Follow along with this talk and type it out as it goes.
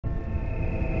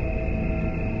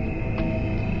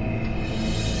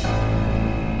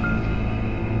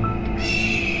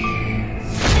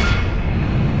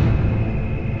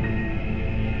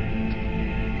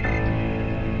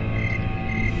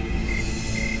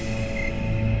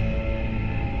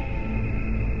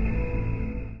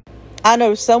I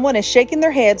know someone is shaking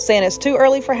their head saying it's too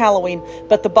early for Halloween,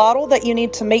 but the bottle that you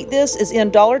need to make this is in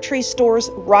Dollar Tree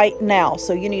stores right now.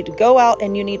 So you need to go out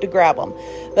and you need to grab them.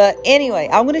 But anyway,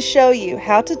 I'm going to show you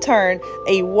how to turn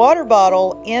a water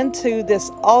bottle into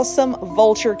this awesome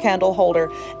vulture candle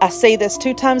holder. I say this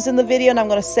 2 times in the video and I'm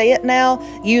going to say it now.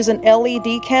 Use an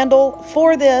LED candle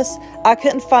for this. I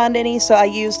couldn't find any, so I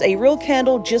used a real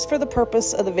candle just for the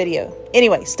purpose of the video.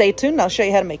 Anyway, stay tuned and I'll show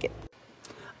you how to make it.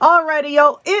 Alrighty,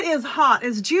 y'all, it is hot.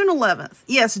 It's June 11th.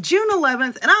 Yes, June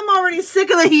 11th, and I'm already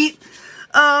sick of the heat.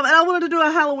 And I wanted to do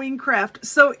a Halloween craft.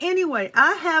 So anyway,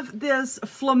 I have this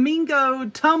Flamingo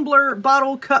tumbler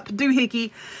bottle cup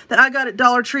doohickey that I got at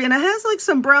Dollar Tree, and it has like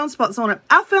some brown spots on it.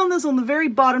 I found this on the very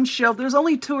bottom shelf. There's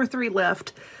only 2 or 3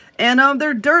 left, and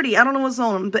they're dirty. I don't know what's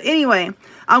on them. But anyway,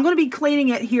 I'm going to be cleaning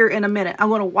it here in a minute. I'm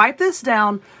going to wipe this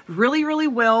down really, really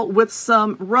well with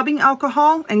some rubbing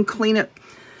alcohol and clean it.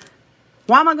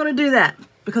 Why am I going to do that?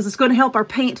 Because it's going to help our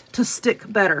paint to stick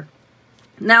better.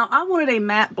 Now, I wanted a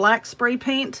matte black spray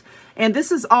paint, and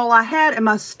this is all I had, and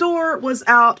my store was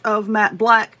out of matte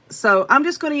black, so I'm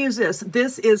just going to use this.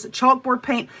 This is chalkboard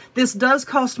paint. This does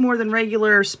cost more than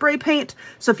regular spray paint,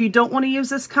 so if you don't want to use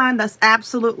this kind, that's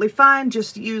absolutely fine.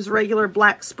 Just use regular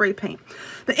black spray paint.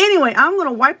 But anyway, I'm going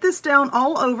to wipe this down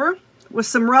all over with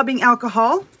some rubbing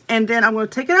alcohol, and then I'm going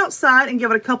to take it outside and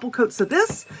give it a couple coats of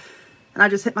this. And I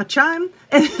just hit my chime,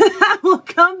 and I will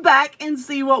come back and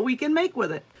see what we can make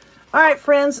with it. All right,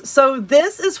 friends, so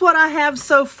this is what I have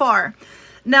so far.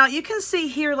 Now, you can see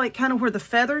here, like, kind of where the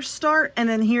feathers start, and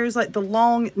then here's, like, the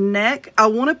long neck. I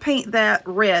want to paint that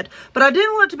red, but I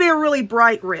didn't want it to be a really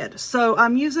bright red, so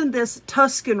I'm using this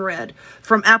Tuscan red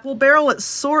from Apple Barrel. It's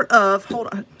sort of, hold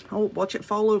on, oh, watch it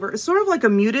fall over. It's sort of like a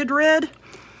muted red.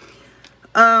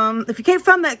 If you can't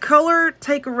find that color,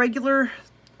 take a regular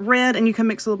red and you can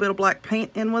mix a little bit of black paint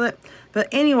in with it. But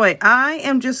anyway, I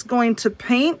am just going to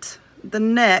paint the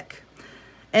neck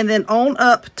and then on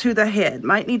up to the head.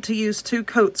 Might need to use 2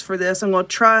 coats for this. I'm going to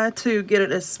try to get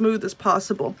it as smooth as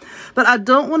possible, but I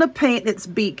don't want to paint its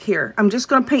beak here. I'm just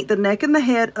going to paint the neck and the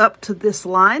head up to this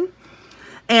line,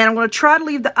 and I'm going to try to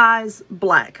leave the eyes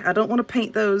black. I don't want to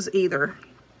paint those either.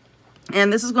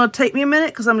 And this is going to take me a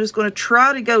minute because I'm just going to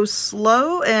try to go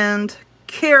slow and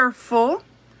careful,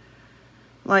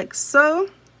 like so.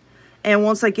 And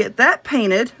once I get that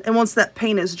painted, and once that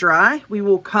paint is dry, we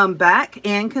will come back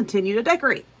and continue to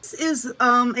decorate. This is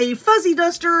a fuzzy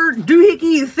duster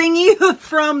doohickey thingy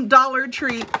from Dollar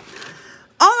Tree.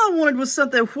 All I wanted was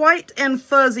something white and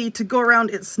fuzzy to go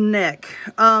around its neck.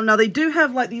 Now they do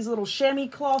have like these little chamois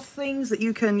cloth things that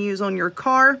you can use on your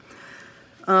car.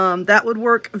 That would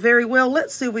work very well.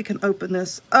 Let's see if we can open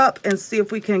this up and see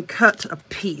if we can cut a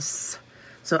piece.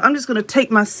 So I'm just going to take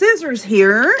my scissors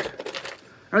here.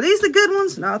 Are these the good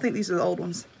ones? No, I think these are the old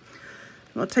ones.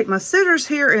 I'm going to take my scissors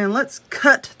here and let's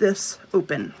cut this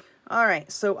open. All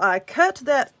right, so I cut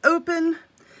that open,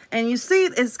 and you see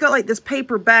it's got like this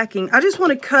paper backing. I just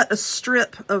want to cut a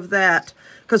strip of that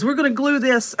because we're going to glue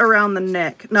this around the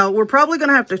neck. Now, we're probably going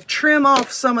to have to trim off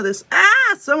some of this,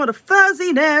 some of the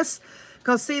fuzziness,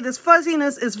 because see, this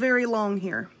fuzziness is very long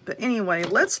here. But anyway,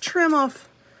 let's trim off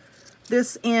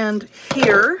this end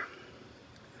here,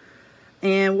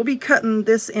 and we'll be cutting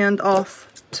this end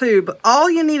off too. But all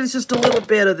you need is just a little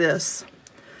bit of this,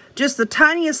 just the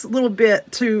tiniest little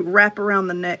bit to wrap around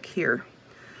the neck here.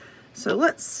 So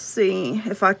let's see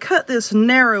if I cut this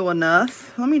narrow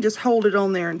enough. Let me just hold it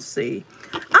on there and see.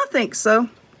 I think so.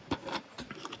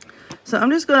 So I'm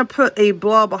just going to put a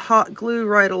blob of hot glue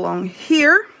right along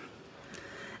here.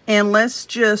 And let's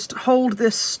just hold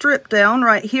this strip down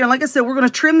right here. And like I said, we're going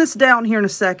to trim this down here in a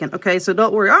second. Okay, so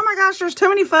don't worry. Oh my gosh, there's too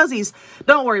many fuzzies.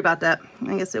 Don't worry about that.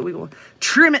 Like I said, we will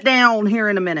trim it down here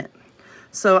in a minute.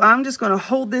 So I'm just going to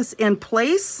hold this in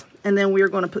place. And then we're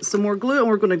going to put some more glue. And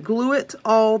we're going to glue it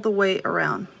all the way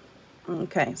around.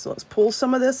 Okay, so let's pull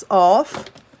some of this off.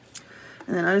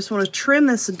 And then I just want to trim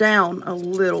this down a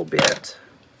little bit.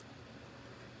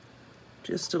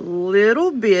 Just a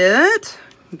little bit.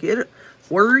 Get it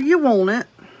where you want it.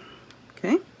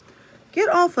 Okay. Get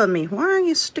off of me. Why are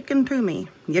you sticking to me?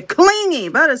 You're clingy.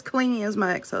 About as clingy as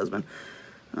my ex-husband.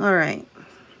 All right.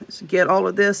 Let's get all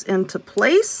of this into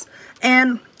place.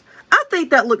 And I think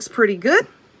that looks pretty good.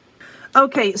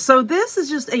 Okay, so this is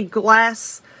just a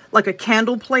glass, like a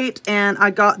candle plate, and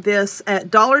I got this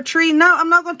at Dollar Tree. No, I'm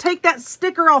not going to take that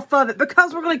sticker off of it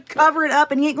because we're going to cover it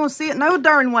up and you ain't going to see it no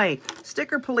darn way.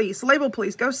 Sticker police, label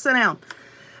police, go sit down.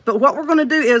 But what we're going to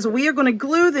do is we are going to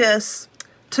glue this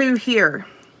to here.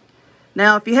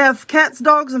 Now, if you have cats,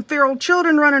 dogs, and feral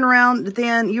children running around,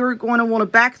 then you're going to want to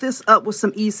back this up with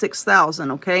some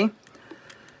E6000, okay?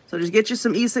 So just get you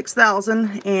some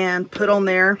E6000 and put on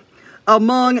there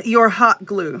among your hot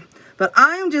glue. But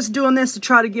I'm just doing this to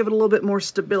try to give it a little bit more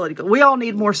stability. We all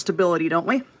need more stability, don't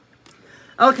we?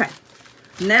 Okay.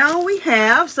 Now we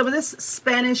have some of this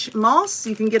Spanish moss.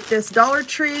 You can get this Dollar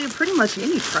Tree, pretty much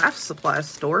any craft supply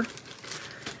store.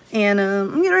 And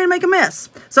I'm getting ready to make a mess.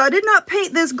 So I did not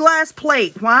paint this glass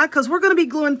plate. Why? Because we're going to be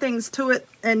gluing things to it.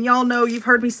 And y'all know, you've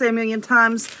heard me say a million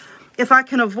times, if I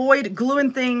can avoid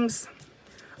gluing things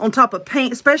on top of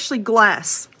paint, especially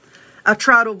glass, I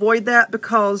try to avoid that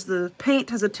because the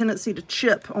paint has a tendency to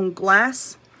chip on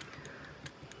glass.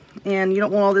 And you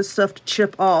don't want all this stuff to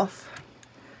chip off.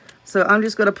 So I'm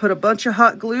just going to put a bunch of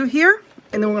hot glue here.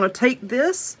 And then we're going to take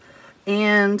this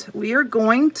and we are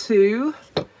going to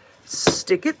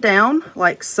stick it down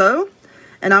like so.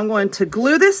 And I'm going to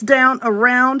glue this down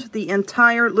around the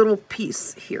entire little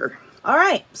piece here. All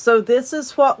right, so this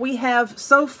is what we have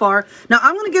so far. Now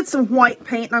I'm going to get some white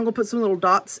paint and I'm going to put some little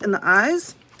dots in the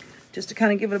eyes just to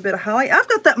kind of give it a bit of highlight. I've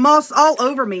got that moss all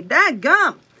over me.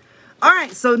 Dadgum. All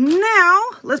right, so now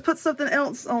let's put something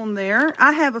else on there.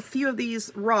 I have a few of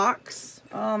these rocks.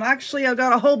 Actually, I've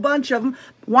got a whole bunch of them.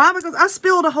 Why? Because I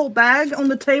spilled a whole bag on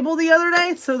the table the other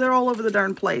day, so they're all over the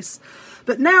darn place.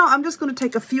 But now I'm just going to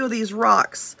take a few of these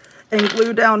rocks and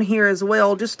glue down here as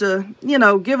well, just to, you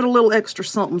know, give it a little extra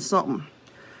something, something.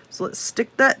 So let's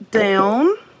stick that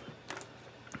down.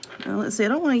 Now let's see, I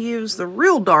don't want to use the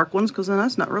real dark ones because then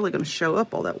that's not really going to show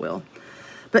up all that well.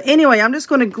 But anyway, I'm just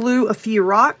going to glue a few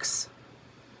rocks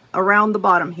around the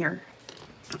bottom here.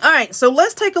 All right, so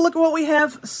let's take a look at what we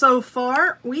have so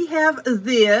far. We have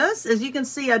this. As you can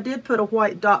see, I did put a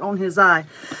white dot on his eye.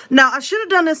 Now, I should have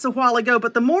done this a while ago,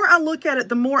 but the more I look at it,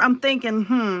 the more I'm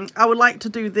thinking, I would like to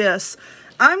do this.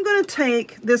 I'm going to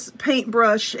take this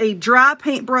paintbrush, a dry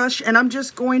paintbrush, and I'm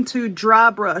just going to dry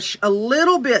brush a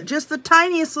little bit, just the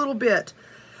tiniest little bit,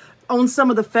 on some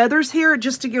of the feathers here,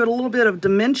 just to give it a little bit of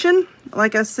dimension.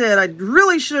 Like I said, I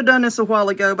really should have done this a while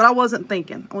ago, but I wasn't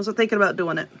thinking. I wasn't thinking about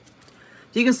doing it.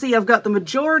 You can see I've got the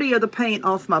majority of the paint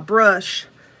off my brush,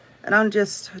 and I'm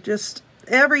just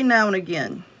every now and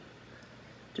again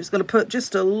just going to put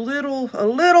just a little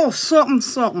something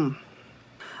something.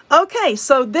 Okay,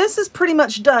 so this is pretty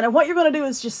much done, and what you're going to do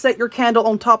is just set your candle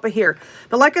on top of here.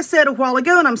 But like I said a while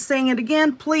ago, and I'm saying it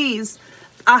again, please,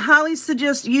 I highly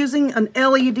suggest using an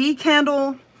LED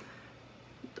candle.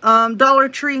 Dollar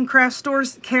Tree and craft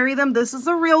stores carry them. This is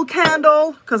a real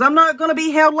candle, because I'm not going to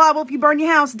be held liable if you burn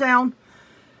your house down.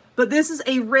 But this is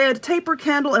a red taper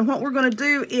candle, and what we're going to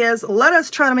do is let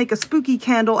us try to make a spooky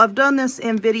candle. I've done this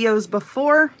in videos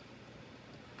before.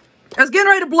 I was getting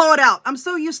ready to blow it out. I'm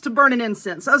so used to burning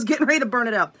incense. I was getting ready to burn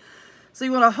it out. So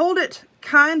you want to hold it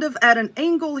kind of at an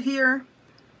angle here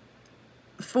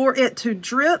for it to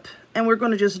drip. And we're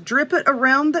going to just drip it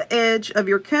around the edge of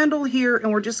your candle here.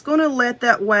 And we're just going to let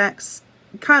that wax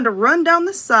kind of run down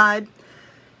the side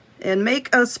and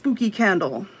make a spooky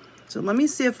candle. So let me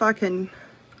see if I can...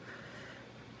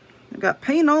 I've got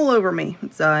paint all over me.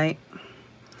 It's all right.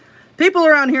 People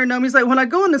around here know me. It's like when I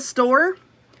go in the store,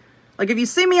 like if you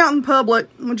see me out in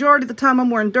public, majority of the time I'm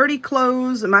wearing dirty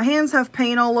clothes and my hands have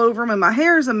paint all over them and my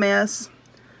hair is a mess.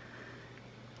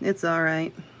 It's all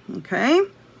right. Okay.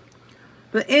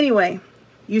 But anyway,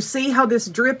 you see how this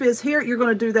drip is here? You're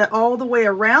going to do that all the way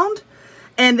around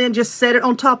and then just set it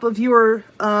on top of your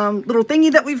little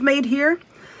thingy that we've made here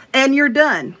and you're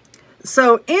done.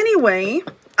 So anyway,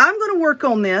 I'm going to work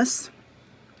on this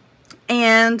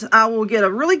and I will get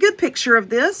a really good picture of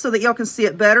this so that y'all can see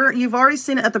it better. You've already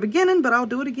seen it at the beginning, but I'll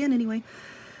do it again anyway.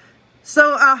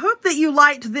 So I hope that you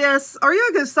liked this. Are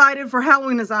you as excited for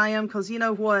Halloween as I am? Because you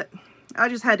know what? I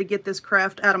just had to get this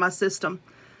craft out of my system.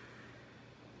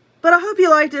 But I hope you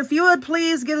liked it. If you would,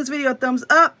 please give this video a thumbs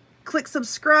up. Click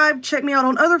subscribe. Check me out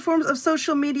on other forms of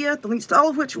social media. The links to all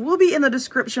of which will be in the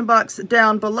description box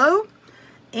down below.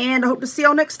 And I hope to see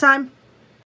y'all next time.